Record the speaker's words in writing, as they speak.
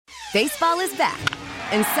Baseball is back,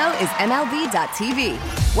 and so is MLB.tv.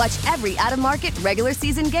 Watch every out-of-market regular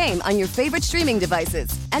season game on your favorite streaming devices,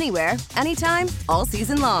 anywhere, anytime, all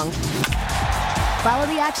season long. Follow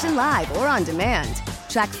the action live or on demand.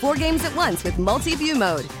 Track 4 games at once with multi-view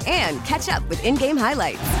mode and catch up with in-game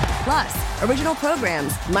highlights. Plus, original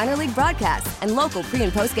programs, minor league broadcasts, and local pre-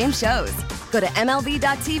 and post-game shows. Go to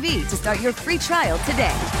MLB.tv to start your free trial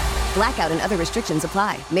today. Blackout and other restrictions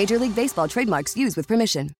apply. Major League Baseball trademarks used with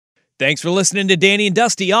permission. Thanks for listening to Danny and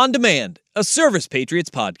Dusty On Demand, a Service Patriots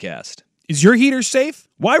podcast. Is your heater safe?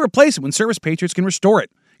 Why replace it when Service Patriots can restore it?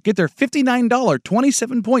 Get their $59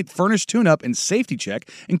 27-point furnace tune-up and safety check,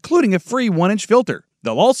 including a free 1-inch filter.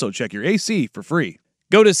 They'll also check your AC for free.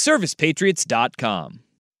 Go to ServicePatriots.com.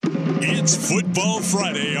 It's Football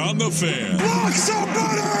Friday on The Fan. Block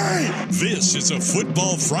somebody! This is a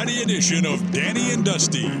Football Friday edition of Danny and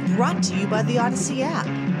Dusty. Brought to you by the Odyssey app.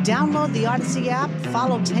 Download the Odyssey app,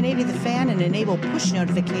 follow 1080 The Fan, and enable push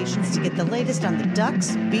notifications to get the latest on the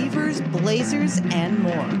Ducks, Beavers, Blazers, and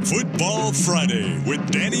more. Football Friday with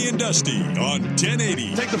Danny and Dusty on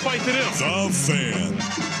 1080. Take the fight to them. The Fan.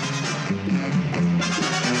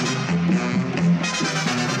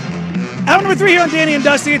 Hour number 3 here on Danny and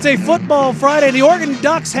Dusty. It's a Football Friday. The Oregon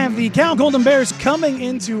Ducks have the Cal Golden Bears coming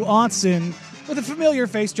into Autzen with a familiar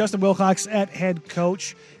face, Justin Wilcox, at head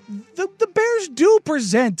coach. The Bears do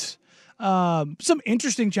present some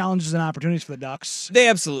interesting challenges and opportunities for the Ducks. They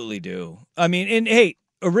absolutely do. I mean, and hey,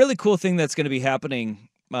 a really cool thing that's going to be happening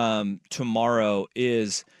tomorrow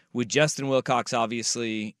is with Justin Wilcox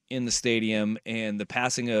obviously in the stadium and the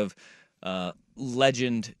passing of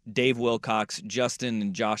legend Dave Wilcox, Justin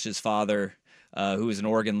and Josh's father, who is an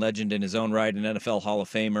Oregon legend in his own right, an NFL Hall of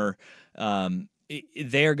Famer.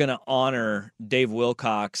 They're going to honor Dave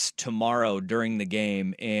Wilcox tomorrow during the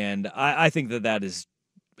game, and I think that is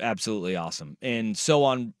absolutely awesome and so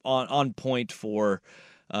on point for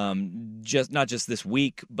just not just this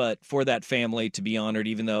week, but for that family to be honored.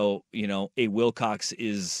 Even though a Wilcox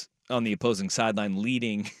is on the opposing sideline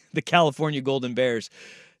leading the California Golden Bears,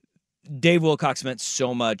 Dave Wilcox meant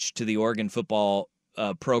so much to the Oregon football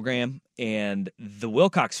program, and the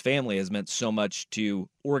Wilcox family has meant so much to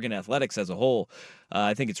Oregon athletics as a whole.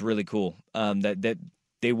 I think it's really cool that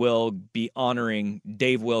they will be honoring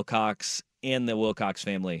Dave Wilcox and the Wilcox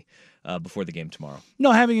family before the game tomorrow.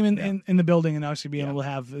 No, having him in the building and obviously being able to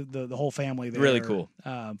have the whole family there, really cool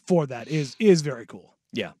for that is very cool.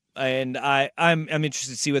 Yeah. And I'm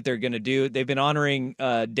interested to see what they're going to do. They've been honoring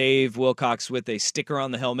Dave Wilcox with a sticker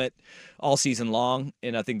on the helmet all season long,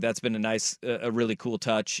 and I think that's been a really cool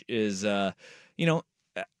touch. Is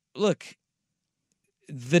look,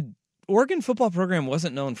 the Oregon football program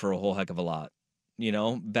wasn't known for a whole heck of a lot,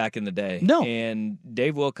 back in the day. No, and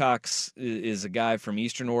Dave Wilcox is a guy from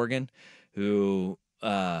Eastern Oregon who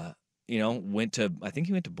went to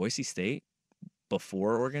Boise State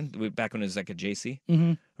before Oregon, back when it was like a JC,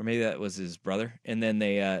 or maybe that was his brother. And then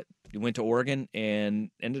they went to Oregon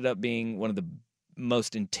and ended up being one of the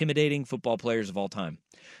most intimidating football players of all time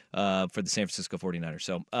for the San Francisco 49ers.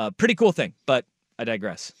 So pretty cool thing, but I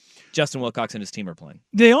digress. Justin Wilcox and his team are playing.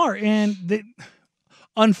 They are, and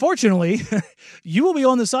unfortunately, you will be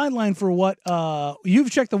on the sideline for what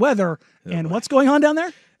you've checked the weather, and what's going on down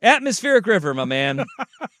there? Atmospheric river, my man.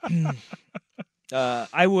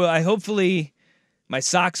 I hopefully... My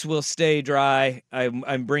socks will stay dry.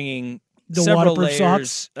 I'm bringing the several waterproof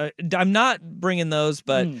layers. socks? I'm not bringing those,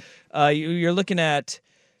 but you're looking at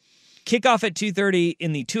kickoff at 2:30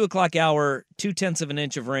 in the 2 o'clock hour. 0.2 of an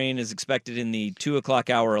inch of rain is expected in the 2 o'clock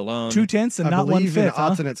hour alone. 0.2 and not 1/5. I believe in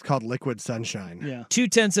Autzen it's called liquid sunshine. Yeah,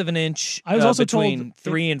 0.2 of an inch. I was also between told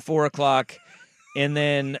 3 and 4 o'clock, and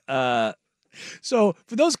then. So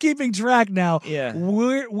for those keeping track now, yeah,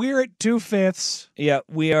 we're at 2/5. Yeah,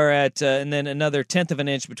 we are at, and then another 1/10 of an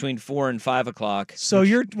inch between 4 and 5 o'clock. So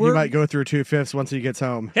he might go through 2/5 once he gets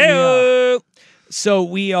home. Hey, so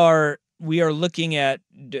we are looking at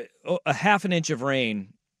a half an inch of rain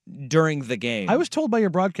during the game. I was told by your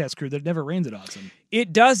broadcast crew that it never rains at Autzen.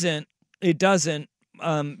 It doesn't.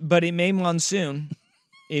 But it may monsoon.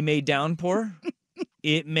 It may downpour.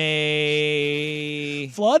 It may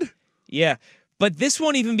flood. Yeah, but this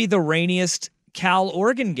won't even be the rainiest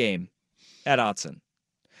Cal-Oregon game at Autzen.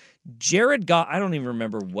 Jared Goff, I don't even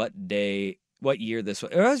remember what year this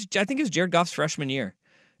was. I think it was Jared Goff's freshman year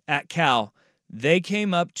at Cal. They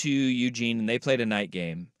came up to Eugene and they played a night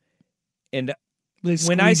game. And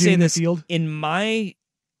when I say this, in my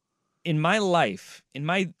life, in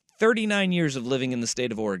my 39 years of living in the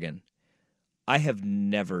state of Oregon, I have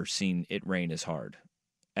never seen it rain as hard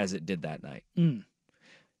as it did that night.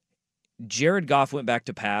 Jared Goff went back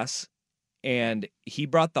to pass, and he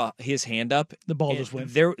brought his hand up. The ball just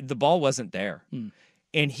went. The ball wasn't there.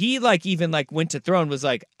 And he even went to throw and was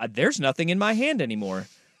like, there's nothing in my hand anymore.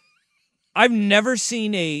 I've never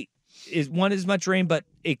seen one as much rain, but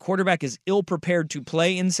a quarterback is ill-prepared to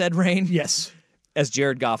play in said rain. Yes. As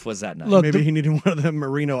Jared Goff was that night. Look, maybe he needed one of the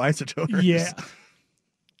Merino isotoners. Yeah.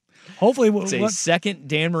 Hopefully, it's a second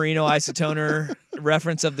Dan Marino isotoner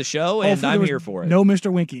reference of the show, and I'm here for it. No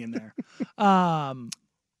Mr. Winky in there.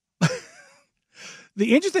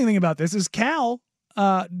 The interesting thing about this is Cal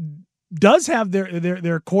does have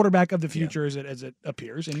their quarterback of the future, as it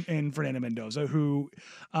appears, in Fernando Mendoza, who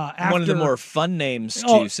one of the more fun names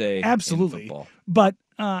to say. Absolutely, in football. But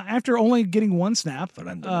after only getting one snap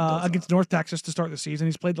against North Texas to start the season,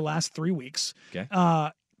 he's played the last 3 weeks. Okay.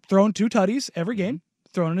 Thrown 2 tutties every game,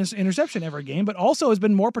 thrown an interception every game, but also has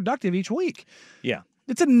been more productive each week. Yeah.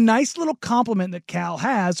 It's a nice little compliment that Cal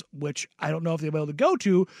has, which I don't know if they'll be able to go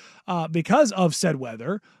to because of said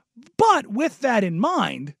weather. But with that in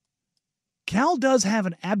mind, Cal does have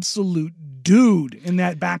an absolute dude in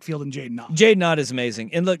that backfield in Jaden Ott. Jaden Ott is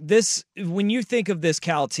amazing. And look, when you think of this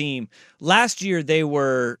Cal team, last year they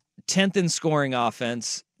were 10th in scoring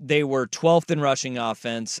offense. They were 12th in rushing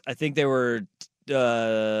offense. I think they were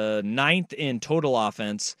 9th in total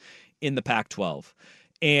offense in the Pac-12.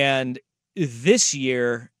 And this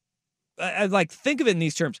year, I think of it in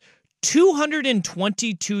these terms,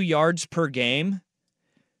 222 yards per game.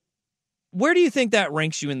 Where do you think that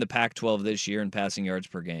ranks you in the Pac-12 this year in passing yards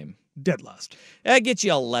per game? Dead last. That gets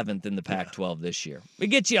you 11th in the Pac-12 this year. It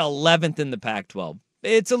gets you 11th in the Pac-12.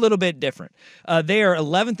 It's a little bit different. They are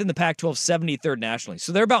 11th in the Pac-12, 73rd nationally.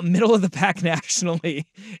 So they're about middle of the pack nationally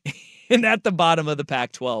and at the bottom of the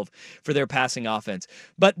Pac-12 for their passing offense.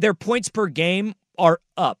 But their points per game are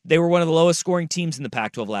up. They were one of the lowest scoring teams in the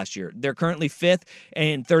Pac-12 last year. They're currently 5th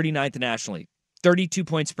and 39th nationally. 32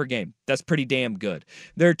 points per game. That's pretty damn good.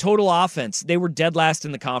 Their total offense, they were dead last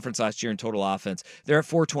in the conference last year in total offense. They're at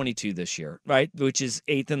 422 this year, right? Which is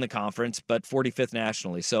 8th in the conference, but 45th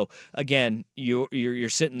nationally. So again, you're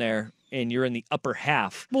sitting there and you're in the upper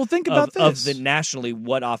half. Well, think about of the nationally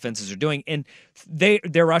what offenses are doing, and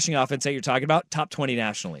their rushing offense that you're talking about, top 20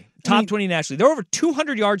 nationally. Top 20 nationally. They're over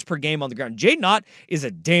 200 yards per game on the ground. Jaden Ott is a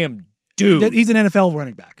damn dude. He's an NFL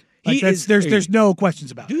running back. There's no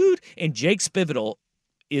questions about it. Dude, and Jake Spivital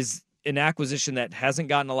is an acquisition that hasn't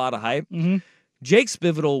gotten a lot of hype. Mm-hmm. Jake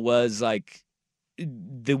Spivital was like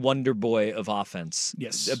the wonder boy of offense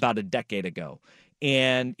about a decade ago.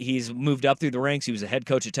 And he's moved up through the ranks. He was a head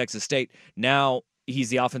coach at Texas State. Now he's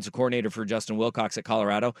the offensive coordinator for Justin Wilcox at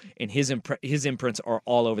Colorado, and his imprints are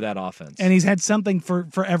all over that offense. And he's had something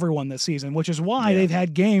for everyone this season, which is why they've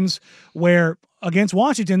had games where against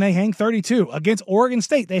Washington they hang 32, against Oregon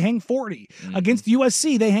State they hang 40, against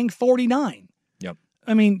USC they hang 49. Yep.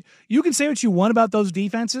 I mean, you can say what you want about those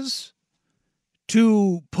defenses.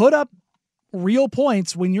 To put up real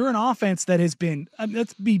points when you're an offense that has been,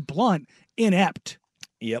 let's be blunt, inept.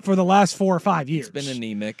 Yep. For the last 4 or 5 years. It's been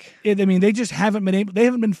anemic. They just haven't been able, they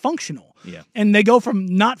haven't been functional. Yeah. And they go from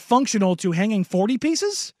not functional to hanging 40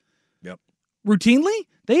 pieces. Yep. Routinely.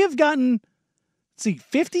 They have gotten,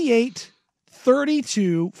 58,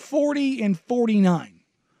 32, 40, and 49.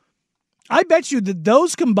 I bet you that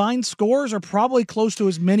those combined scores are probably close to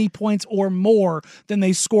as many points or more than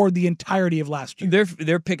they scored the entirety of last year.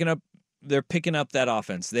 They're picking up that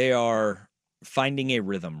offense. They are finding a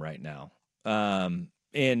rhythm right now.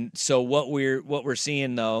 And so what we're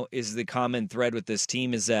seeing though is the common thread with this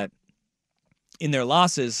team is that in their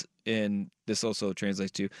losses, and this also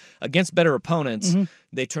translates to against better opponents,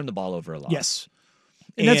 they turn the ball over a lot. Yes.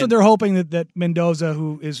 And that's what they're hoping that Mendoza,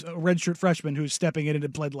 who is a redshirt freshman who's stepping in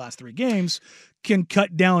and played the last 3 games, can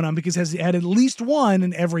cut down on because has had at least one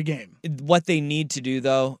in every game. What they need to do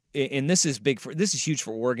though, and this is huge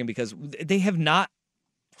for Oregon because they have not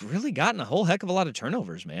really gotten a whole heck of a lot of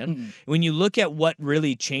turnovers, man. Mm-hmm. When you look at what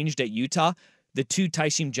really changed at Utah, the 2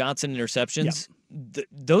 Tyshim Johnson interceptions,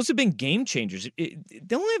 those have been game changers. They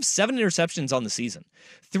only have 7 interceptions on the season.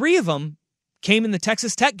 3 of them came in the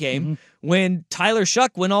Texas Tech game when Tyler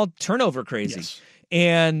Shuck went all turnover crazy. Yes.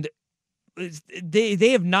 And they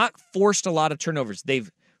have not forced a lot of turnovers.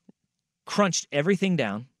 They've crunched everything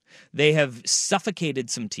down. They have suffocated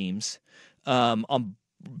some teams on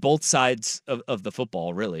both sides of the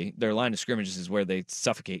football, really. Their line of scrimmages is where they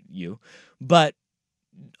suffocate you. But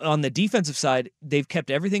on the defensive side, they've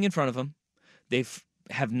kept everything in front of them. They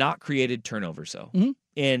have not created turnovers, though. Mm-hmm.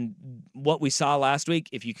 And what we saw last week,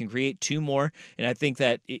 if you can create 2 more, and I think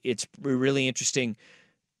that it's really interesting,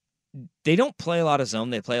 they don't play a lot of zone.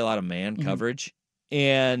 They play a lot of man coverage.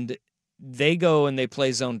 And they go and they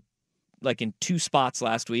play zone like in 2 spots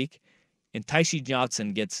last week, and Tyshee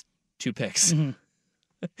Johnson gets 2 picks. Mhm.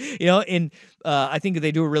 And I think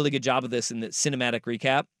they do a really good job of this in the cinematic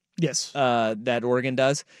recap. Yes. That Oregon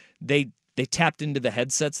does. They tapped into the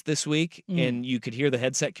headsets this week, and you could hear the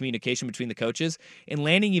headset communication between the coaches. And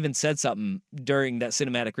Lanning even said something during that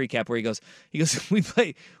cinematic recap where he goes,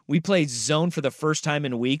 we play zone for the first time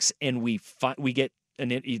in weeks, and we get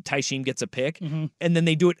Tyshee gets a pick, and then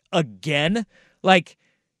they do it again. Like,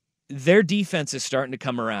 their defense is starting to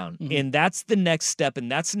come around, and that's the next step,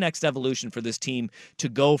 and that's the next evolution for this team to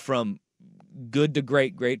go from good to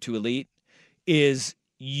great, great to elite. Is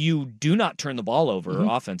you do not turn the ball over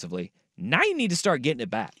offensively. Now you need to start getting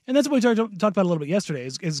it back. And that's what we talked about a little bit yesterday.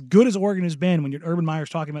 As good as Oregon has been, when Urban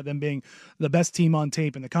Meyer's talking about them being the best team on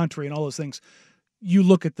tape in the country and all those things, you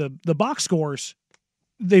look at the box scores,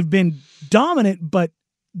 they've been dominant, but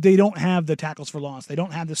they don't have the tackles for loss. They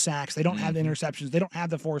don't have the sacks. They don't have the interceptions. They don't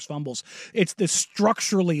have the forced fumbles. It's the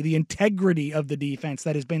structurally, the integrity of the defense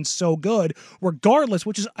that has been so good, regardless,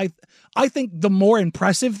 which is, I think the more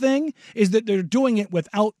impressive thing is that they're doing it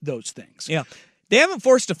without those things. Yeah. They haven't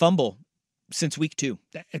forced a fumble since week 2.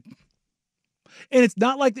 And it's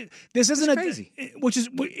not like this isn't crazy.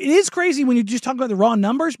 It is crazy when you just talk about the raw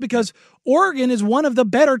numbers, because Oregon is one of the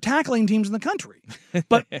better tackling teams in the country.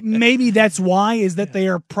 But maybe that's why is that they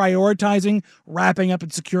are prioritizing wrapping up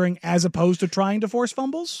and securing as opposed to trying to force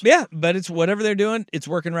fumbles. Yeah, but it's whatever they're doing. It's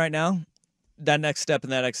working right now. That next step in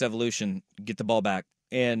that next evolution, get the ball back.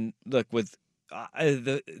 And look, with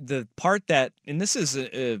the part that, and this is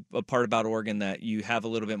a part about Oregon that you have a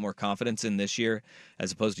little bit more confidence in this year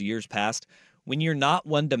as opposed to years past. When you're not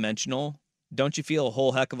one-dimensional, don't you feel a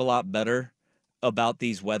whole heck of a lot better about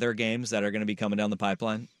these weather games that are going to be coming down the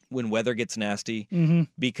pipeline when weather gets nasty?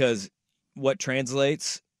 Because what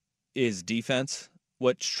translates is defense.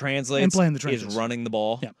 What translates is running the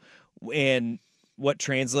ball. Yep. And what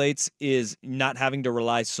translates is not having to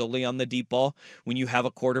rely solely on the deep ball when you have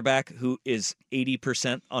a quarterback who is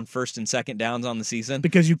 80% on first and second downs on the season.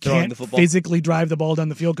 Because you can't physically drive the ball down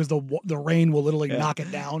the field because the rain will literally knock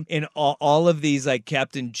it down. And all of these like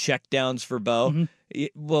captain checkdowns for Bo,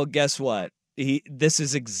 well, guess what? This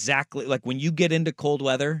is exactly like when you get into cold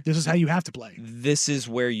weather. This is how you have to play. This is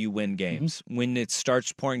where you win games. When it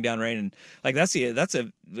starts pouring down rain, and like that's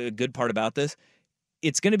a good part about this.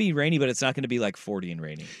 It's going to be rainy, but it's not going to be like 40 and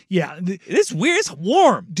rainy. Yeah. It's weird. It's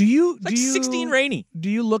warm. It's like 16 rainy. Do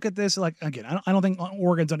you look at this like, again, I don't think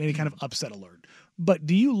Oregon's on any kind of upset alert, but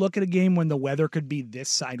do you look at a game when the weather could be this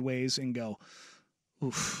sideways and go,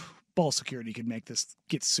 oof, ball security could make this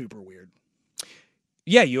get super weird?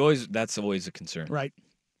 Yeah, that's always a concern. Right.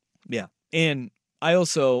 Yeah. And I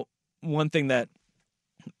also, one thing that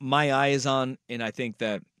my eye is on, and I think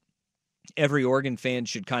that every Oregon fan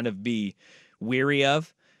should kind of be weary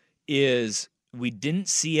of, is we didn't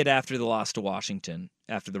see it after the loss to Washington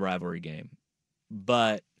after the rivalry game.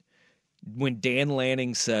 But when Dan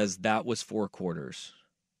Lanning says that was 4 quarters,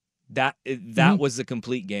 that was the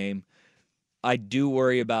complete game, I do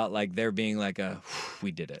worry about like there being like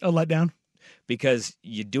we did it. A letdown. Because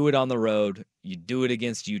you do it on the road, you do it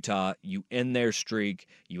against Utah, you end their streak,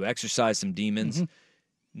 you exercise some demons.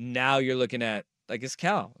 Now you're looking at, like, it's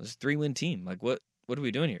Cal. It's a 3-win team. Like, what are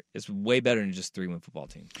we doing here? It's way better than just 3-win football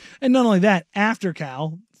team. And not only that, after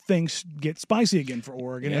Cal, things get spicy again for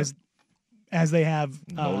Oregon as they have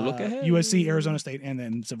USC, Arizona State, and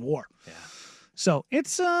then Civil War. Yeah. So it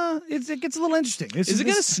gets a little interesting. Is it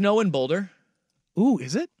going to snow in Boulder? Ooh,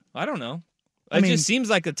 is it? I don't know. It just seems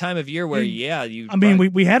like a time of year where, we had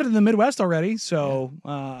it in the Midwest already. So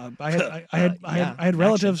I had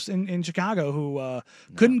relatives in Chicago who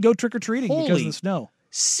couldn't go trick or treating because of the snow.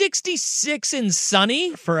 66 and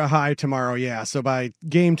sunny for a high tomorrow. Yeah. So by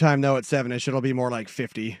game time though at 7ish, it'll be more like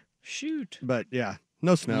 50. Shoot. But yeah,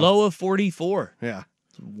 no snow. Low of 44. Yeah.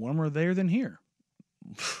 It's warmer there than here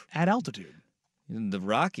at altitude. In the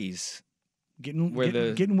Rockies. Getting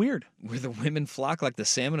weird. Where the women flock like the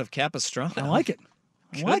salmon of Capistrano. I like it.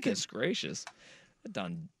 Goodness gracious.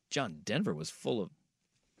 John Denver was full of...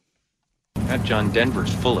 That John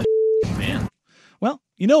Denver's full of man. Well,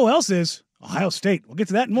 you know who else is? Ohio State. We'll get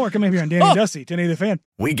to that and more coming up here on Danny and Dusty, 1080 The Fan.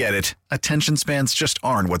 We get it. Attention spans just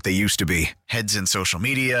aren't what they used to be. Heads in social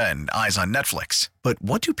media and eyes on Netflix. But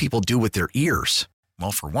what do people do with their ears?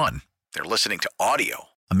 Well, for one, they're listening to audio.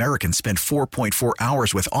 Americans spend 4.4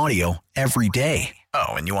 hours with audio every day.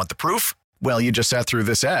 Oh, and you want the proof? Well, you just sat through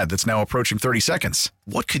this ad that's now approaching 30 seconds.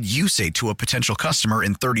 What could you say to a potential customer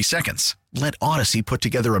in 30 seconds? Let Odyssey put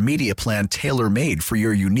together a media plan tailor-made for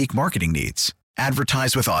your unique marketing needs.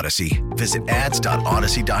 Advertise with Odyssey. Visit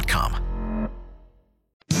ads.odyssey.com.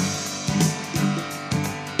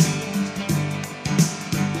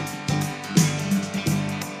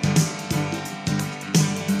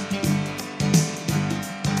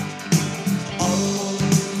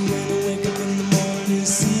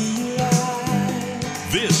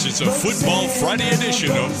 It's a Football Friday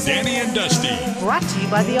edition of Danny and Dusty Brought to you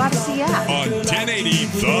by the Odyssey app. on 1080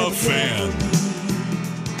 The Fan.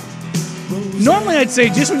 Normally, I'd say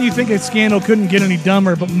just when you think a scandal couldn't get any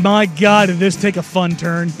dumber, but my God, did this take a fun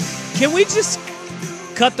turn. Can we just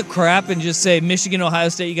cut the crap and just say Michigan, Ohio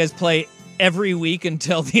State, you guys play every week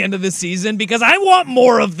until the end of the season? Because I want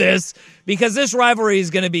more of this, because this rivalry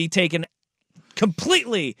is going to be taken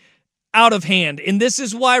completely out of hand, and this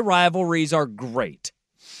is why rivalries are great.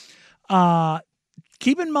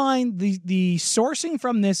 Keep in mind, the sourcing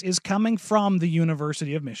from this is coming from the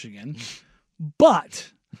University of Michigan,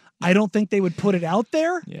 but I don't think they would put it out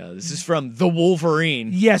there. Yeah, this is from the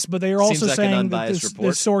Wolverine. Yes, but they are also Seems like an saying that unbiased this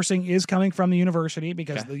report. sourcing is coming from the university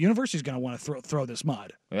because the university is going to want to throw this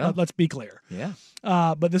mud. Yeah. Let's be clear. Yeah.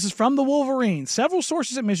 But this is from the Wolverine. Several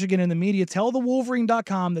sources at Michigan and the media tell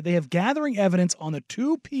thewolverine.com that they have gathering evidence on the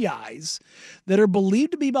 2 PIs that are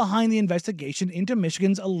believed to be behind the investigation into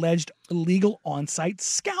Michigan's alleged illegal on-site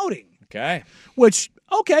scouting. Okay. Which,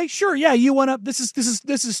 okay, sure, yeah, you went up. This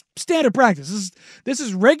is standard practice. This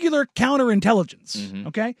is regular counterintelligence.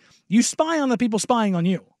 Okay, you spy on the people spying on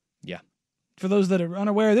you. Yeah. For those that are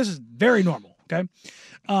unaware, this is very normal. Okay.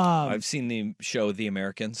 I've seen the show The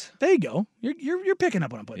Americans. There you go. You're picking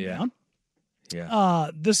up what I'm putting down. Yeah.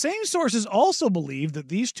 The same sources also believe that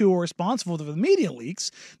these two are responsible for the media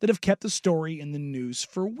leaks that have kept the story in the news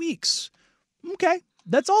for weeks. Okay,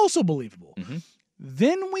 that's also believable.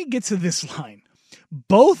 Then we get to this line.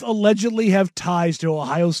 Both allegedly have ties to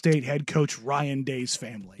Ohio State head coach Ryan Day's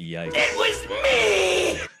family. Yikes. It was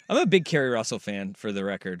me! I'm a big Kerry Russell fan, for the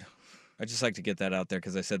record. I just like to get that out there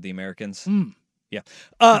because I said the Americans. Yeah.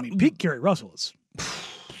 I mean, Pete Kerry Russell is.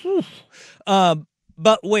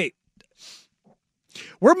 But wait.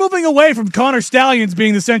 We're moving away from Connor Stallions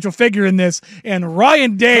being the central figure in this, and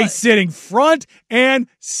Ryan Day sitting front and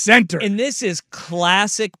center. And this is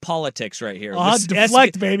classic politics right here.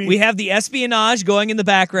 Deflect, baby. We have the espionage going in the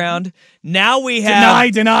background. Now we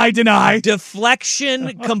have deny.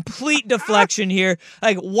 Deflection, complete deflection here.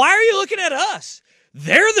 Like, why are you looking at us?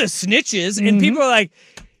 They're the snitches, and people are like,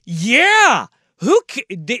 yeah. Who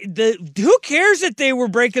cares that they were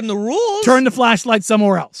breaking the rules? Turn the flashlight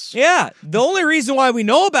somewhere else. Yeah. The only reason why we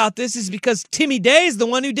know about this is because Timmy Day is the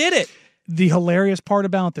one who did it. The hilarious part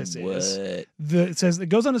about this it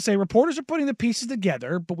goes on to say reporters are putting the pieces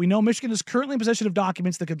together, but we know Michigan is currently in possession of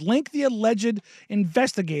documents that could link the alleged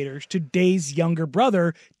investigators to Day's younger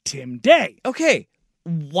brother, Tim Day. Okay.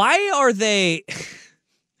 Why are they...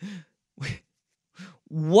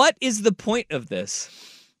 What is the point of this?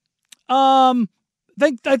 I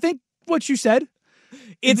think what you said.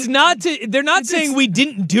 It's not to. They're not saying we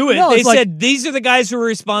didn't do it. No, they said these are the guys who are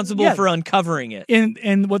responsible for uncovering it.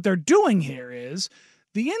 And what they're doing here is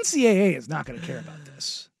the NCAA is not going to care about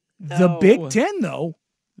this. The Big Ten, though,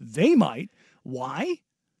 they might. Why?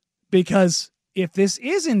 Because if this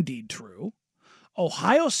is indeed true,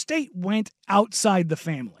 Ohio State went outside the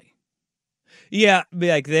family. Yeah,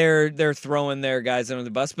 like they're throwing their guys under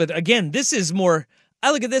the bus. But again, this is more.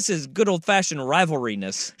 I look at this as good old-fashioned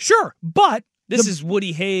rivalryness. Sure, but... This is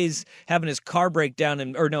Woody Hayes having his car break down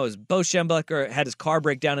his Bo Schembechler had his car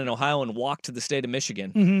break down in Ohio and walked to the state of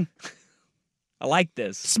Michigan. I like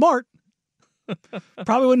this. Smart.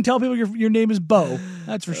 Probably wouldn't tell people your name is Bo.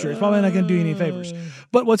 That's for sure. It's probably not going to do you any favors.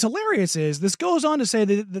 But what's hilarious is this goes on to say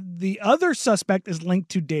that the other suspect is linked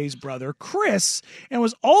to Day's brother, Chris, and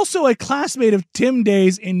was also a classmate of Tim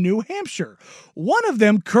Day's in New Hampshire. One of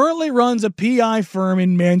them currently runs a PI firm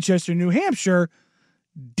in Manchester, New Hampshire,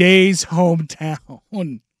 Day's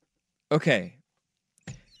hometown. Okay.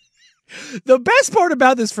 The best part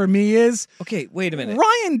about this for me is... Okay, wait a minute.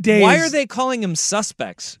 Ryan Day. Why are they calling him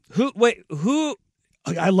suspects? Who?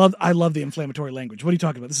 I love the inflammatory language. What are you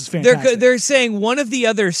talking about? This is fantastic. They're saying one of the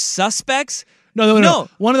other suspects? No.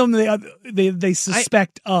 One of them they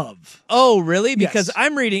suspect of. Oh, really? Because Yes.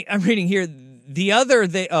 I'm reading here. The other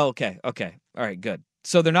okay. All right, good.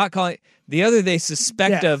 So they're not calling the other they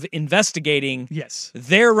suspect of investigating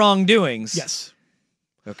their wrongdoings. Yes.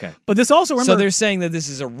 Okay. But this also, remember... So they're saying that this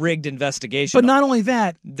is a rigged investigation. But not only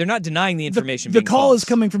that... They're not denying the information The being call false. is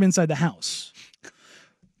coming from inside the house.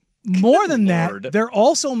 More than that, they're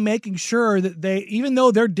also making sure that even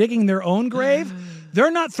though they're digging their own grave,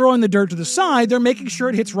 they're not throwing the dirt to the side. They're making sure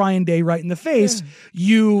it hits Ryan Day right in the face.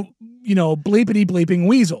 You know, bleepity bleeping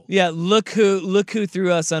weasel. Yeah, look who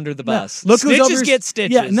threw us under the bus. Look who's Stitches get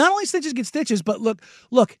stitches. Yeah, not only stitches get stitches, but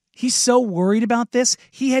look, he's so worried about this,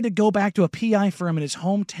 he had to go back to a PI firm in his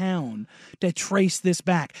hometown to trace this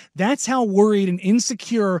back. That's how worried and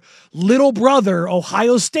insecure little brother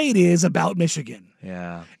Ohio State is about Michigan.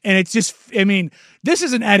 Yeah. And it's just, I mean, this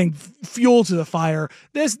isn't adding fuel to the fire.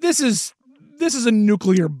 This is a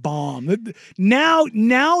nuclear bomb.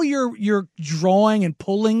 Now you're drawing and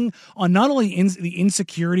pulling on not only the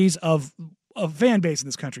insecurities of a fan base in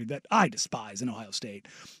this country that I despise in Ohio State,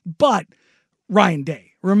 but Ryan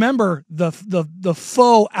Day. Remember the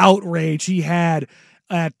faux outrage he had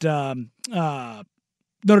at Notre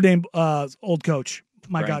Dame old coach.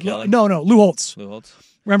 My Brian God, Kelly? no, Lou Holtz. Lou Holtz.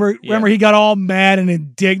 Remember he got all mad and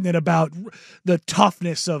indignant about the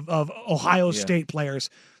toughness of Ohio State players.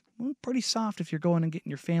 Well, pretty soft if you're going and getting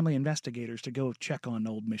your family investigators to go check on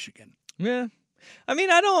old Michigan. Yeah. I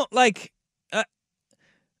mean, I don't like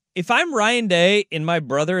if I'm Ryan Day and my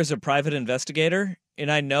brother is a private investigator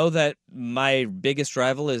and I know that my biggest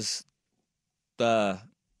rival is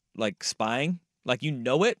like spying, like you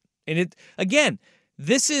know it. And it again,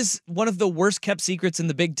 this is one of the worst kept secrets in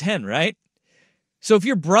the Big Ten, right? So if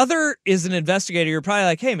your brother is an investigator, you're probably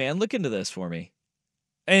like, hey, man, look into this for me.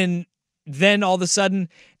 And then all of a sudden,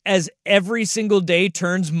 as every single day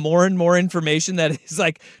turns more and more information that is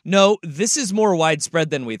like, no, this is more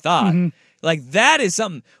widespread than we thought. Mm-hmm. Like that is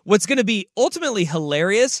something. What's going to be ultimately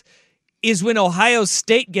hilarious is when Ohio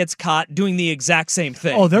State gets caught doing the exact same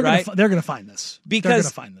thing. Oh, they're right? going to find this.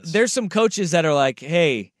 Because there's some coaches that are like,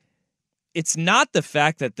 hey, it's not the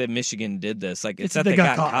fact that the Michigan did this. Like, it's that they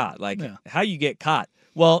got caught. Like, how you get caught.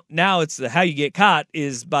 Well, now it's the how you get caught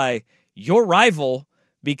is by your rival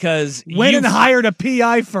because went and hired a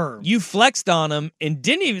PI firm. You flexed on them and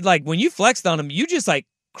didn't even, like, when you flexed on them, you just, like,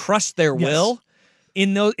 crushed their will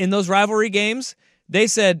in those rivalry games. They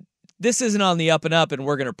said, this isn't on the up and up and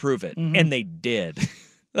we're going to prove it. Mm-hmm. And they did.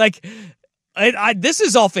 Like, this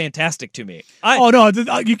is all fantastic to me.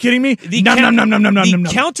 Are you kidding me? The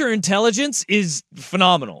counterintelligence is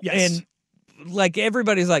phenomenal. Yes. And like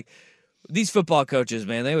everybody's like, these football coaches,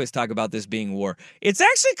 man, they always talk about this being war. It's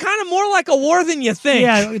actually kind of more like a war than you think.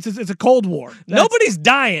 Yeah, it's a Cold War. Nobody's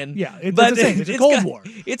dying. Yeah, it's a Cold War.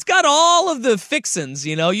 It's got all of the fixins,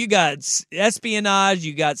 you know. You got espionage,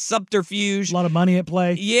 you got subterfuge. A lot of money at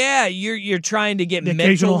play. Yeah, you're trying to get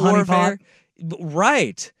mental warfare.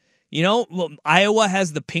 Right. You know, well, Iowa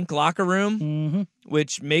has the pink locker room,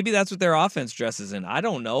 which maybe that's what their offense dresses in. I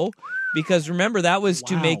don't know. Because remember, that was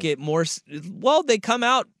to make it more, well, they come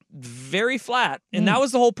out very flat. And that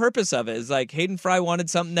was the whole purpose of it. Is like Hayden Fry wanted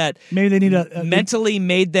something that maybe they need mentally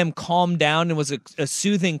made them calm down and was a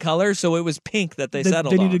soothing color. So it was pink that they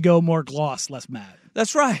settled on. They need to go more gloss, less matte.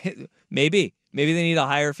 That's right. Maybe they need a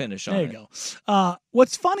higher finish on it. There you go.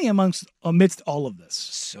 What's funny amidst all of this?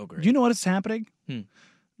 So great. Do you know what is happening?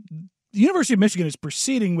 The University of Michigan is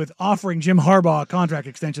proceeding with offering Jim Harbaugh a contract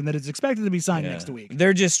extension that is expected to be signed next week.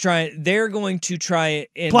 They're going to try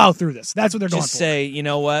and plow through this. That's what they're going for. Just say, you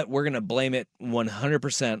know what, we're going to blame it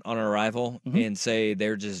 100% on our rival and say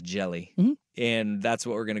they're just jelly. And that's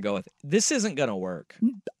what we're going to go with. This isn't going to work.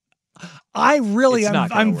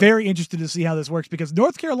 I'm very interested to see how this works because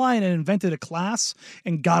North Carolina invented a class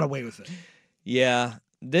and got away with it. Yeah.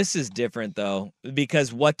 This is different though,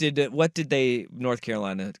 because what did North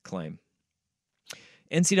Carolina claim?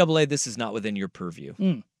 NCAA, this is not within your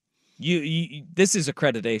purview. You this is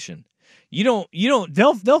accreditation. You don't.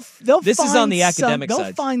 They'll. This is on the academic side.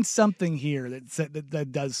 They'll find something here that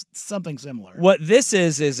does something similar. What this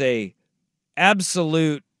is a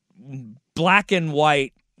absolute black and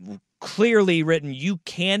white, clearly written, you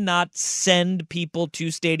cannot send people to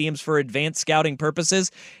stadiums for advanced scouting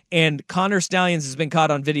purposes, and Connor Stallions has been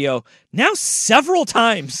caught on video now several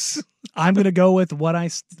times. I'm going to go with what I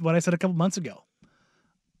said a couple months ago.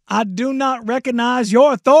 I do not recognize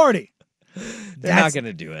your authority. They're not going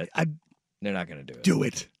to do it. They're not going to do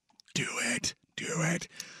it. Do it.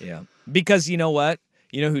 Yeah. Because you know what?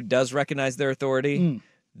 You know who does recognize their authority?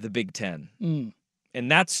 The Big Ten.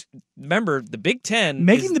 And remember, the Big Ten.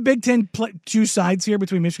 Making the Big Ten two sides here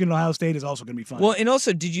between Michigan and Ohio State is also going to be fun. Well, and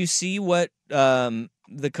also, did you see what the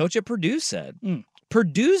coach at Purdue said?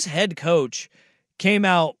 Purdue's head coach came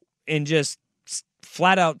out and just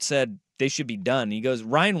flat out said they should be done. He goes,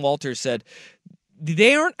 Ryan Walters said,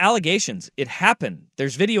 they aren't allegations. It happened.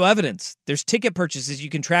 There's video evidence. There's ticket purchases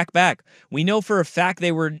you can track back. We know for a fact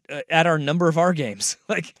they were at our number of our games.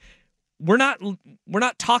 Like, we're not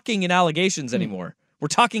talking in allegations anymore. We're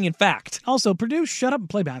talking in fact. Also, Purdue, shut up and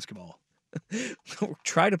play basketball.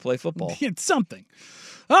 Try to play football. It's something.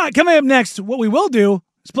 All right, coming up next, what we will do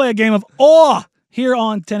is play a game of awe here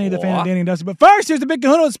on 1080 The Fan of Danny and Dusty. But first, here's the Big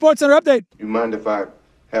Kahuna with Sports Center update. You mind if I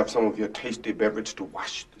have some of your tasty beverage to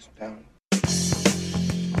wash this down?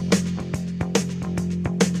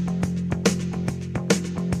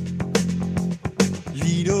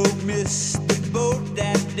 Lido missed the boat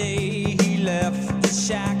that day he left.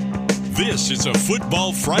 This is a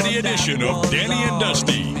Football Friday edition of Danny and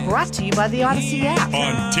Dusty Brought to you by the Odyssey app.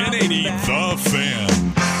 on 1080 The Fan.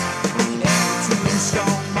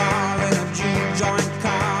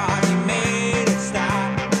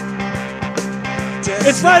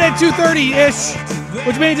 It's Friday at 2:30-ish,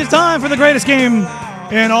 which means it's time for the greatest game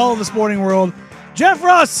in all of the sporting world. Jeff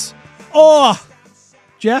Russ. Oh,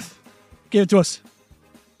 Jeff, give it to us.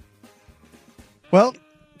 Well,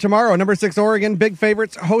 tomorrow, number 6 Oregon, big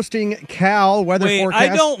favorites hosting Cal. Weather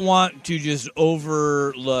forecast. I don't want to just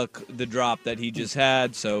overlook the drop that he just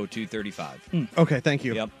had, so 235. Okay, thank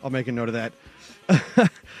you. Yep. I'll make a note of that.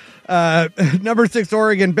 Number 6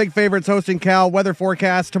 Oregon, big favorites hosting Cal. Weather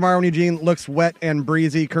forecast tomorrow in Eugene looks wet and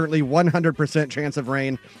breezy. Currently 100% chance of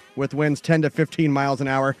rain with winds 10 to 15 miles an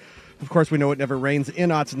hour. Of course, we know it never rains in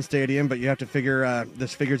Autzen Stadium, but you have to figure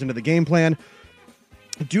this figures into the game plan.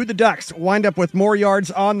 Do the Ducks wind up with more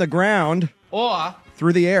yards on the ground or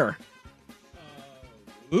through the air?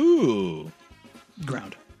 Ooh.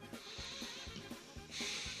 Ground.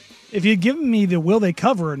 If you'd given me the will they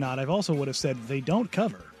cover or not, I also would have said they don't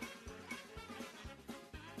cover.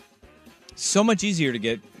 So much easier to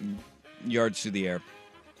get yards through the air.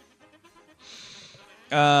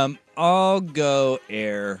 I'll go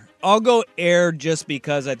air. I'll go air just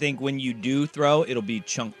because I think when you do throw, it'll be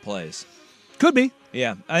chunk plays. Could be.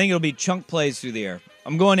 Yeah, I think it'll be chunk plays through the air.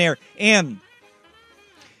 I'm going air. And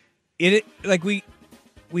it like we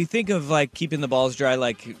think of like keeping the balls dry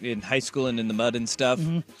like in high school and in the mud and stuff.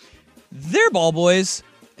 Mm-hmm. Their ball boys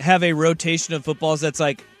have a rotation of footballs that's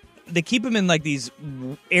like they keep them in like these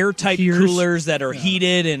airtight coolers that are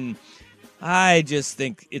heated, and I just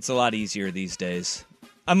think it's a lot easier these days.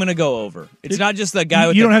 I'm going to go over. It's not just the guy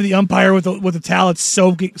with you don't have the umpire with the towel that's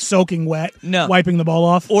soaking wet, wiping the ball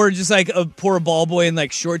off. Or just like a poor ball boy in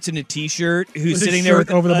like shorts and a T-shirt who's sitting there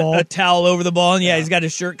with over the ball. A towel over the ball, and he's got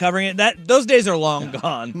his shirt covering it. Those days are long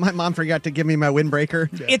gone. My mom forgot to give me my windbreaker.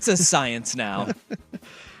 Yeah. It's a science now.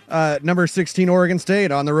 Number 16 Oregon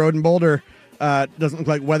State on the road in Boulder. Doesn't look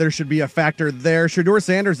like weather should be a factor there. Shedeur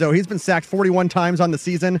Sanders, though, he's been sacked 41 times on the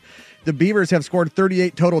season. The Beavers have scored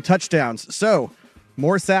 38 total touchdowns. So,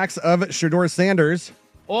 more sacks of Shedeur Sanders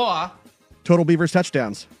or total Beavers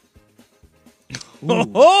touchdowns.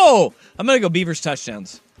 Oh, I'm going to go Beavers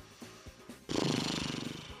touchdowns.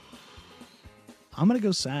 I'm going to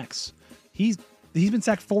go sacks. He's been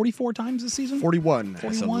sacked 44 times this season? 41.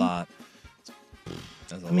 That's a lot.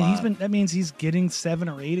 That's a lot. That means he's getting 7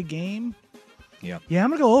 or 8 a game. Yeah. Yeah, I'm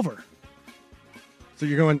going to go over. So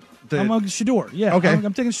you're going I'm going Shedeur. Yeah. Okay.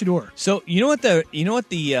 I'm taking Shedeur. So,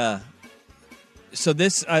 so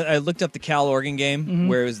this, I looked up the Cal-Oregon game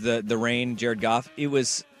where it was the rain, Jared Goff. It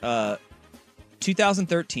was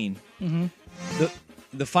 2013. Mm-hmm.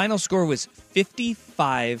 The final score was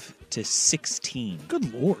 55-16.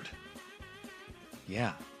 Good Lord.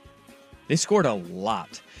 Yeah. They scored a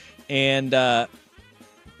lot. And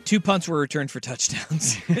 2 punts were returned for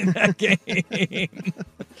touchdowns in that game.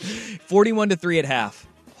 41-3 at half.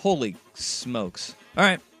 Holy smokes. All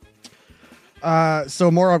right.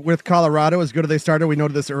 So more with Colorado. As good as they started, we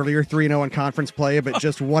noted this earlier, 3-0 in conference play, but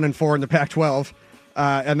just 1-4 in the Pac-12.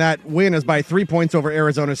 And that win is by 3 points over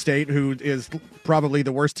Arizona State, who is probably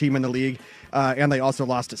the worst team in the league. And they also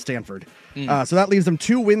lost at Stanford. So that leaves them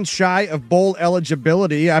 2 wins shy of bowl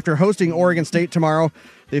eligibility. After hosting Oregon State tomorrow,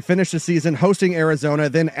 they finish the season hosting Arizona,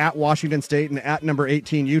 then at Washington State and at number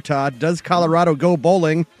 18 Utah. Does Colorado go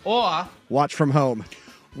bowling or watch from home?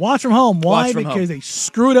 Watch from home. Why? From because home. they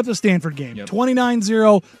screwed up the Stanford game. Yep.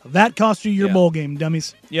 29-0. That cost you your bowl game,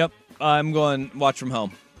 dummies. Yep. I'm going watch from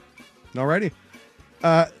home. Alrighty.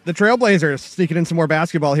 The Trailblazers sneaking in some more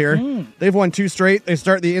basketball here. They've won 2 straight. They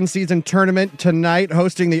start the in-season tournament tonight,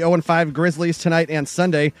 hosting the 0-5 Grizzlies tonight and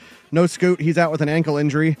Sunday. No Scoot. He's out with an ankle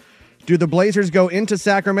injury. Do the Blazers go into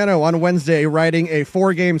Sacramento on Wednesday riding a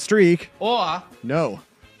 4-game streak? or No.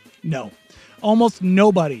 No. Almost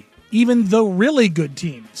nobody, even the really good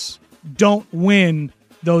teams, don't win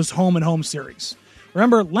those home-and-home series.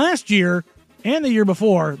 Remember, last year and the year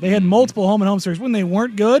before, they had multiple home-and-home series when they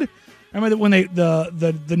weren't good. Remember that when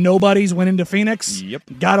the nobodies went into Phoenix? Yep.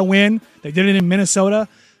 Got a win. They did it in Minnesota.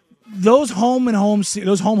 Those home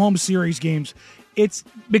series games, it's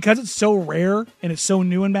because it's so rare and it's so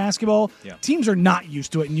new in basketball, teams are not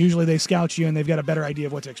used to it, and usually they scout you and they've got a better idea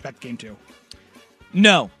of what to expect game 2.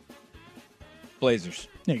 No. Blazers.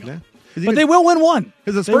 There you go. Yeah. But they will win one.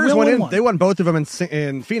 Because the Spurs went in. They won both of them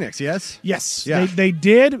in Phoenix, yes? Yes. Yeah. They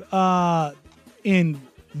did in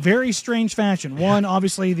very strange fashion. One,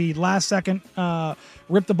 obviously, the last second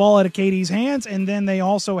ripped the ball out of KD's hands, and then they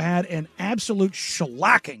also had an absolute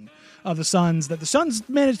shellacking of the Suns that the Suns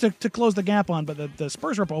managed to close the gap on, but the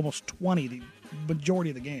Spurs were up almost 20 the majority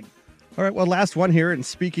of the game. All right, well, last one here. And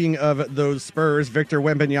speaking of those Spurs, Victor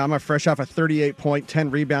Wembanyama, fresh off a 38-point,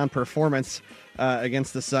 10-rebound performance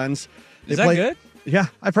against the Suns. Is that good? Yeah,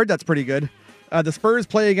 I've heard that's pretty good. The Spurs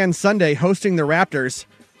play again Sunday, hosting the Raptors.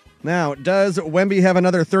 Now, does Wemby have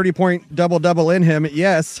another 30-point double-double in him?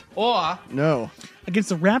 Yes. Or no. Against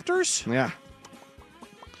the Raptors? Yeah.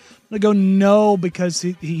 I'm going to go no because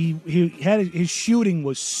he had his shooting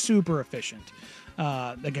was super efficient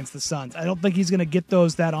against the Suns. I don't think he's going to get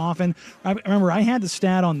those that often. I remember I had the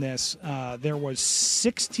stat on this. There was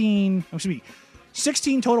 16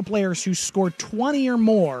 total players who scored 20 or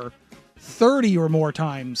more 30 or more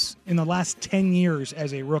times in the last 10 years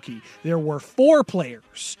as a rookie. There were 4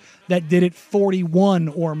 players that did it 41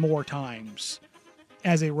 or more times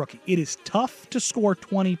as a rookie. It is tough to score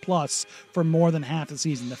 20-plus for more than half the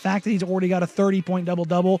season. The fact that he's already got a 30-point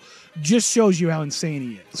double-double just shows you how insane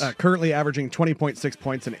he is. Currently averaging 20.6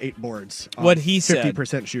 points and 8 boards. What he said.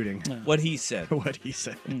 50% shooting. Yeah. What he said. What he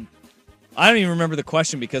said. I don't even remember the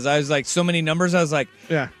question because I was like, so many numbers. I was like,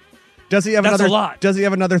 yeah. Does he have That's another? a lot. Does he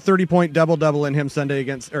have another 30-point double-double in him Sunday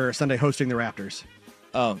hosting the Raptors?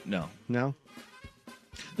 oh, no. No.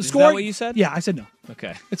 The Is score, that what you said? Yeah, I said no.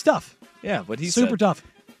 Okay. It's tough. Yeah, what he said. Super tough.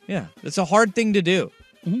 Yeah, it's a hard thing to do.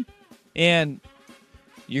 Mm-hmm. And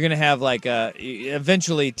you're going to have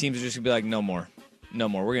eventually teams are just going to be like, no more. No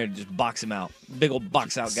more. We're going to just box him out. Big old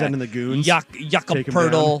box out guy. Send in the goons. Jakob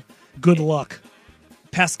Poeltl. Good luck.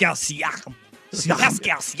 Pascal Siakam.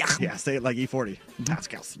 Pascal Siakam. Yeah, say it like E40.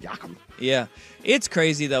 Pascal Siakam. Yeah. It's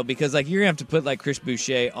crazy, though, because you're going to have to put Chris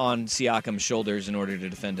Boucher on Siakam's shoulders in order to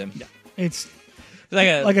defend him. Yeah. It's like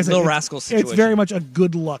a I said, little rascal situation. It's very much a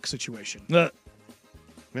good luck situation. Yep.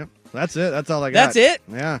 That's it. That's all I got. That's it?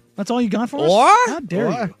 Yeah. That's all you got for us? Or? How dare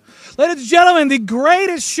you? Ladies and gentlemen, the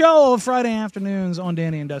greatest show of Friday afternoons on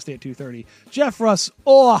Danny and Dusty at 2:30. Jeff Russ,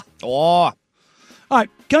 All right,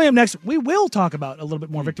 coming up next, we will talk about a little bit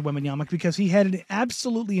more Victor Wembanyama because he had an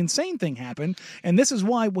absolutely insane thing happen, and this is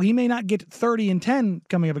why he may not get 30 and 10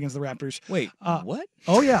 coming up against the Raptors. Wait, what?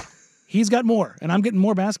 Oh, yeah. He's got more, and I'm getting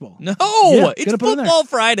more basketball. No, Yeah, it's gonna put it in there. Football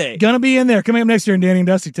Friday. Gonna be in there. Coming up next year in Danny and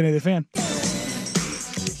Dusty, Today the Fan.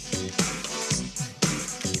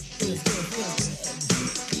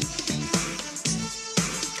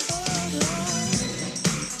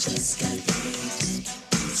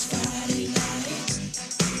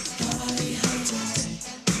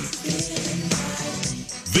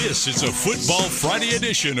 This is a Football Friday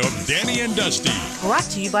edition of Danny and Dusty Brought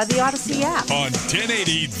to you by the Odyssey app. on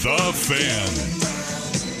 1080 The Fan.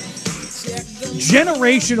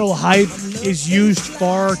 Generational hype is used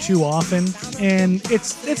far too often, and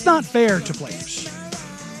it's not fair to players.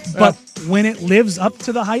 But when it lives up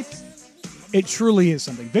to the hype, it truly is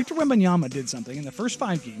something. Victor Wembanyama did something in the first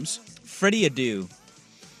 5 games. Freddie Adu.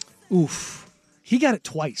 Oof. He got it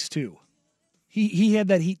twice, too. He had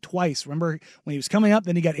that heat twice. Remember when he was coming up,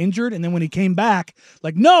 then he got injured, and then when he came back,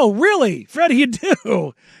 no, really, Freddie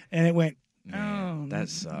Adu. And it went, Man, that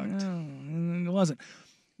sucked. No, it wasn't.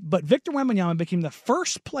 But Victor Wembanyama became the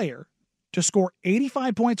first player to score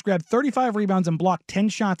 85 points, grab 35 rebounds, and block 10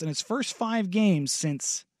 shots in his first 5 games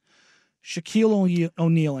since Shaquille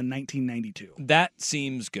O'Neal in 1992. That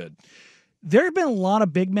seems good. There have been a lot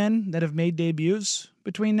of big men that have made debuts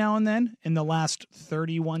between now and then in the last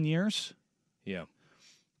 31 years. Yeah.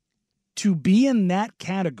 To be in that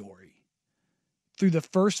category through the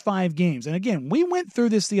first 5 games, and again, we went through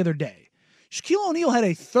this the other day. Shaquille O'Neal had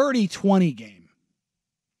a 30-20 game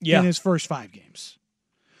in his first 5 games.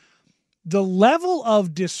 The level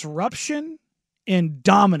of disruption and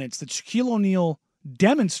dominance that Shaquille O'Neal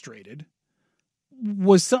demonstrated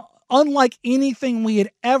was unlike anything we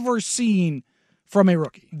had ever seen from a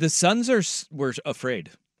rookie. The Suns were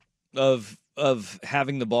afraid of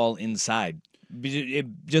having the ball inside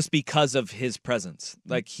just because of his presence.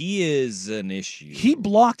 He is an issue. He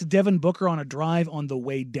blocked Devin Booker on a drive on the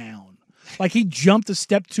way down. He jumped a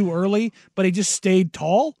step too early, but he just stayed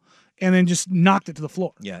tall and then just knocked it to the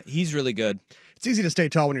floor. Yeah, he's really good. It's easy to stay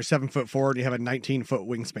tall when you're 7'4" and you have a 19-foot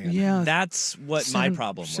wingspan. Yeah, that's what my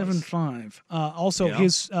problem was. 7'5". Also,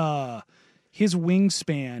 his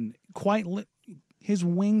wingspan his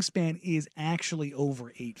wingspan is actually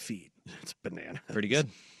over 8 feet. It's banana. Pretty good.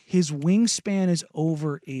 His wingspan is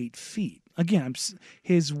over 8 feet. Again,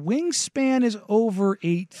 his wingspan is over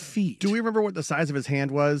 8 feet. Do we remember what the size of his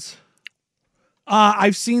hand was?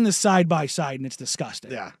 I've seen the side by side, and it's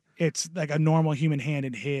disgusting. Yeah. It's like a normal human hand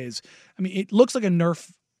in his. I mean, it looks like a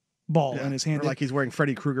Nerf ball in his hand. Or like he's wearing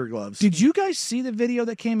Freddy Krueger gloves. Did you guys see the video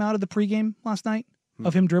that came out of the pregame last night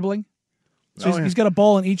of him dribbling? So he's got a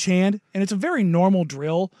ball in each hand, and it's a very normal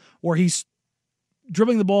drill where he's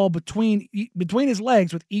dribbling the ball between his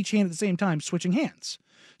legs with each hand at the same time, switching hands.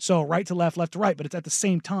 So right to left, left to right, but it's at the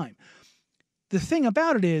same time. The thing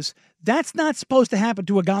about it is that's not supposed to happen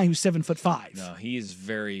to a guy who's 7'5". No, he is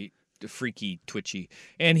very freaky, twitchy,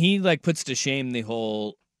 and he like puts to shame the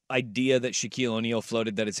whole idea that Shaquille O'Neal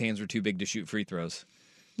floated that his hands were too big to shoot free throws.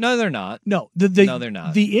 No, they're not. No, no, they're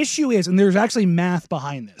not. The issue is, and there's actually math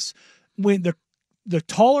behind this. When the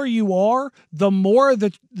taller you are, the more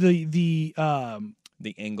the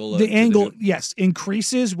angle yes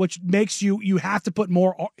increases, which makes you have to put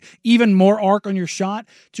even more arc on your shot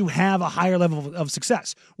to have a higher level of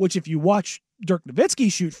success. Which if you watch Dirk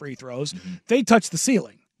Nowitzki shoot free throws, they touch the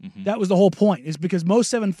ceiling. That was the whole point, is because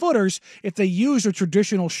most 7-footers, if they use a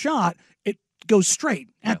traditional shot, it goes straight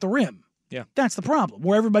at the rim. Yeah. That's the problem.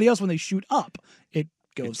 Where everybody else, when they shoot up, it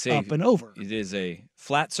goes up and over. It is a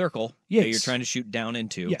flat circle Yes. that you're trying to shoot down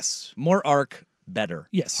into. Yes. More arc, better.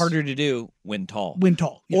 Yes. Harder to do when tall.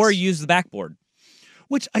 Yes. Or use the backboard.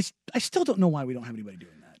 Which I still don't know why we don't have anybody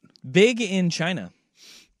doing that. Big in China.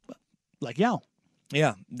 Like Yao.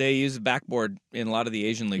 Yeah, they use the backboard in a lot of the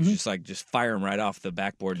Asian leagues, just fire them right off the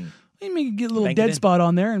backboard. And you get a little dead spot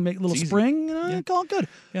on there and make a little spring, call it good.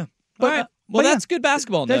 Yeah. But, all right. Well, that's good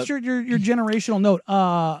basketball. That's your generational note.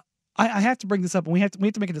 I have to bring this up, and we have to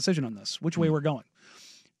make a decision on this, which way we're going.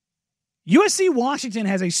 USC Washington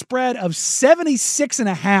has a spread of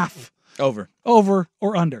 76.5. Over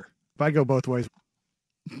or under? If I go both ways.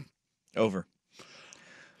 Over.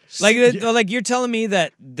 Like you're telling me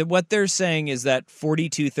that what they're saying is that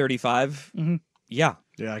 42-35? Yeah.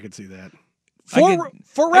 Yeah, I could see that. For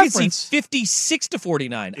reference, I could see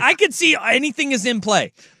 56-49. I could see anything is in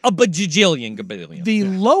play. A bajillion gabillion. The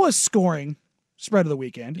lowest scoring spread of the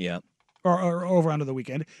weekend, or over under the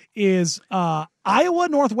weekend, is Iowa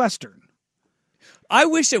Northwestern. I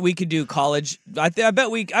wish that we could do college.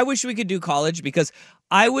 I wish we could do college, because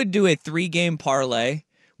I would do a 3-game parlay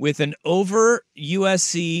with an over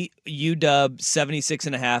USC UW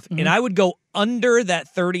 76.5, and I would go under that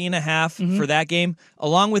 30.5 for that game,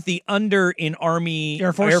 along with the under in Army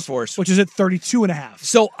Air Force, which is at 32.5.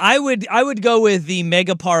 So I would go with the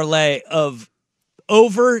mega parlay of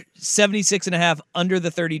over 76.5, under the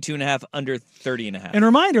 32.5, under 30.5. And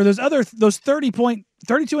reminder, those 32.5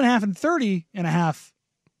 and 30.5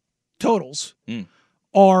 totals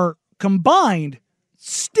are combined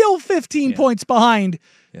still 15 points behind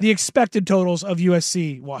the expected totals of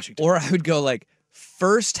USC Washington. Or I would go like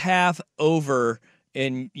first half over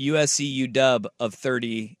in USC UW of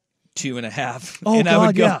 32.5. Oh,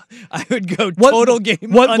 and God, I would go total game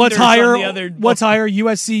what's higher? On the other what's higher,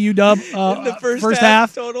 USC UW in the first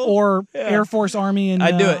half total? Or Air Force Army and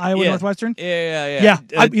Iowa Northwestern? Yeah.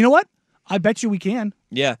 You know what? I bet you we can.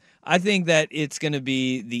 Yeah, I think that it's going to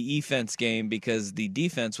be the offense game, because the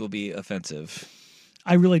defense will be offensive.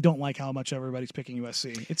 I really don't like how much everybody's picking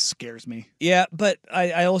USC. It scares me. Yeah, but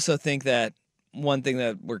I also think that one thing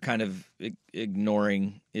that we're kind of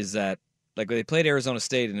ignoring is that, like, when they played Arizona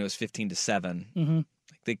State and it was 15-7,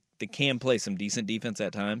 like they can play some decent defense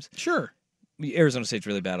at times. Sure. Arizona State's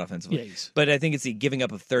really bad offensively. Yes. But I think it's the giving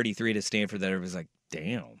up of 33 to Stanford that everybody's like,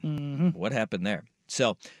 damn, what happened there?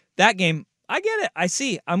 So that game, I get it. I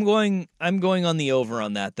see. I'm going on the over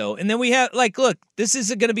on that, though. And then we have, look, this is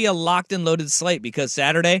going to be a locked and loaded slate, because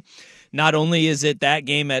Saturday, not only is it that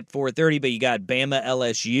game at 4:30, but you got Bama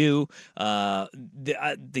LSU.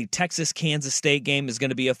 The Texas Kansas State game is going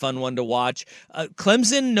to be a fun one to watch.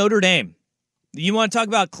 Clemson Notre Dame. You want to talk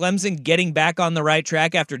about Clemson getting back on the right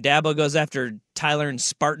track after Dabo goes after Tyler and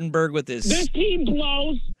Spartanburg with this team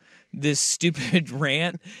blows. This stupid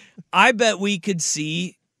rant? I bet we could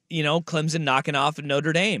see Clemson knocking off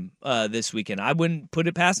Notre Dame this weekend. I wouldn't put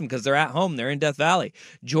it past them, because they're at home. They're in Death Valley.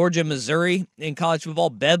 Georgia, Missouri in college football.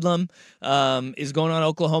 Bedlam is going on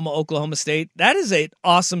Oklahoma State. That is an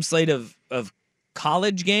awesome slate of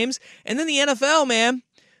college games. And then the NFL, man.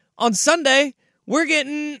 On Sunday, we're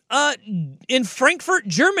getting in Frankfurt,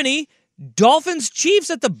 Germany, Dolphins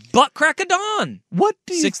Chiefs at the butt crack of dawn. What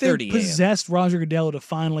do you think 6:30 possessed Roger Goodell to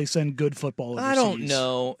finally send good football overseas? I don't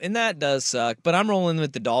know, and that does suck. But I'm rolling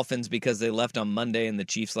with the Dolphins because they left on Monday and the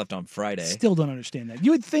Chiefs left on Friday. Still don't understand that.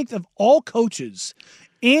 You would think of all coaches,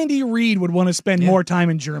 Andy Reid would want to spend more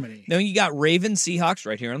time in Germany. Now you got Ravens Seahawks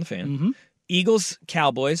right here on the fan. Eagles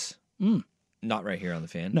Cowboys, not right here on the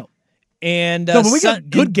fan. No. And but we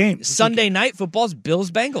got good games. Sunday night football's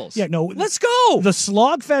Bills Bengals. Yeah, no, let's go. The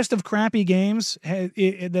slogfest of crappy games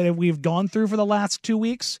that we've gone through for the last 2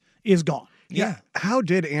 weeks is gone. Yeah. How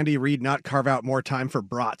did Andy Reid not carve out more time for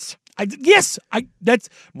brats? That's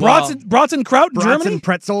brats and kraut in Brats Germany. and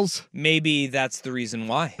pretzels. Maybe that's the reason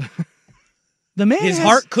why. The man His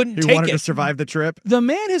heart couldn't He take wanted it. to survive the trip. The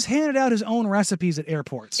man has handed out his own recipes at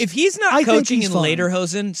airports. If he's not I think coaching he's in fine.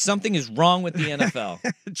 Lederhosen, something is wrong with the NFL.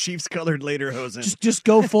 Chiefs colored Lederhosen. Just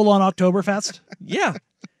go full on Oktoberfest, Yeah.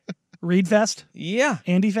 Reed Fest, Yeah.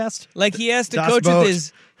 Andy Fest. Like he has to Das coach Boot.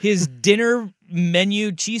 with his dinner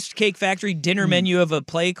menu, Cheesecake Factory dinner menu of a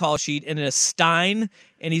play call sheet and a Stein,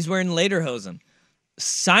 and he's wearing Lederhosen.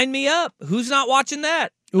 Sign me up. Who's not watching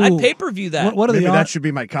that? I'd Ooh. pay-per-view that. What are Maybe the that odds? should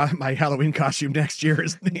be my Halloween costume next year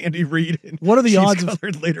is Andy Reid. What are the odds of-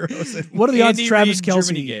 colored Lederhosen? What are the odds Andy Travis Reid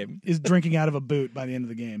Germany Kelce game. is drinking out of a boot by the end of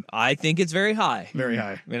the game? I think it's very high. Very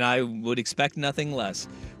high. And I would expect nothing less.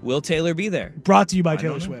 Will Taylor be there? Brought to you by I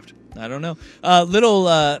Taylor don't know. Swift. I don't know.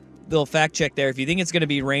 Little fact check there. If you think it's going to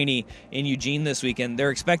be rainy in Eugene this weekend, they're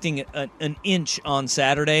expecting an inch on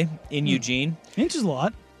Saturday in Eugene. Inch is a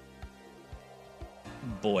lot.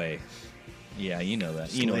 Boy. Yeah, you know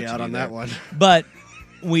that. You know Lay what out to do on there. that one. But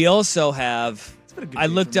we also have, been a good I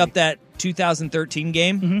day looked for up me. that 2013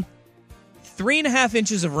 game. 3.5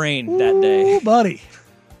 inches of rain that day. Ooh, buddy.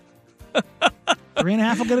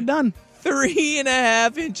 3.5 will get it done.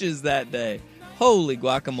 3.5 inches that day. Holy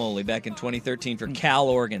guacamole, back in 2013 for Cal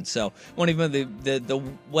Oregon. So, one even the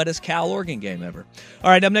wettest Cal Oregon game ever. All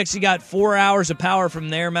right, up next, you got 4 hours of power from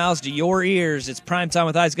their mouths to your ears. It's Primetime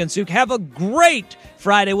with Eyes Gun Sook. Have a great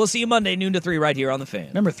Friday. We'll see you Monday, noon to 3, right here on The Fan.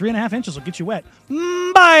 Remember, 3.5 inches will get you wet.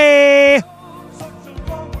 Bye.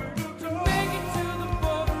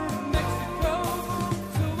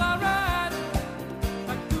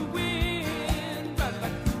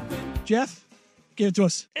 Jeff, give it to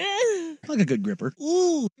us. Like a good gripper.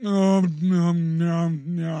 Ooh.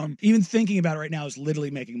 Even thinking about it right now is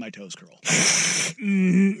literally making my toes curl.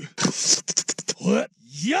 What?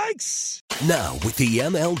 Yikes! Now, with the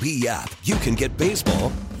MLB app, you can get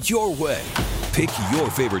baseball your way. Pick your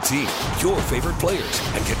favorite team, your favorite players,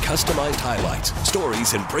 and get customized highlights,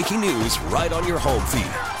 stories, and breaking news right on your home feed.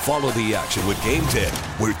 Follow the action with Game Day,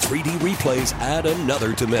 where 3D replays add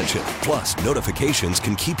another dimension. Plus, notifications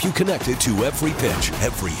can keep you connected to every pitch,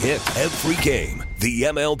 every hit, every game. The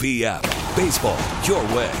MLB app. Baseball your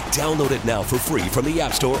way. Download it now for free from the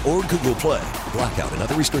App Store or Google Play. Blackout and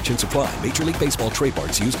other restrictions apply. Major League Baseball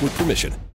trademarks used with permission.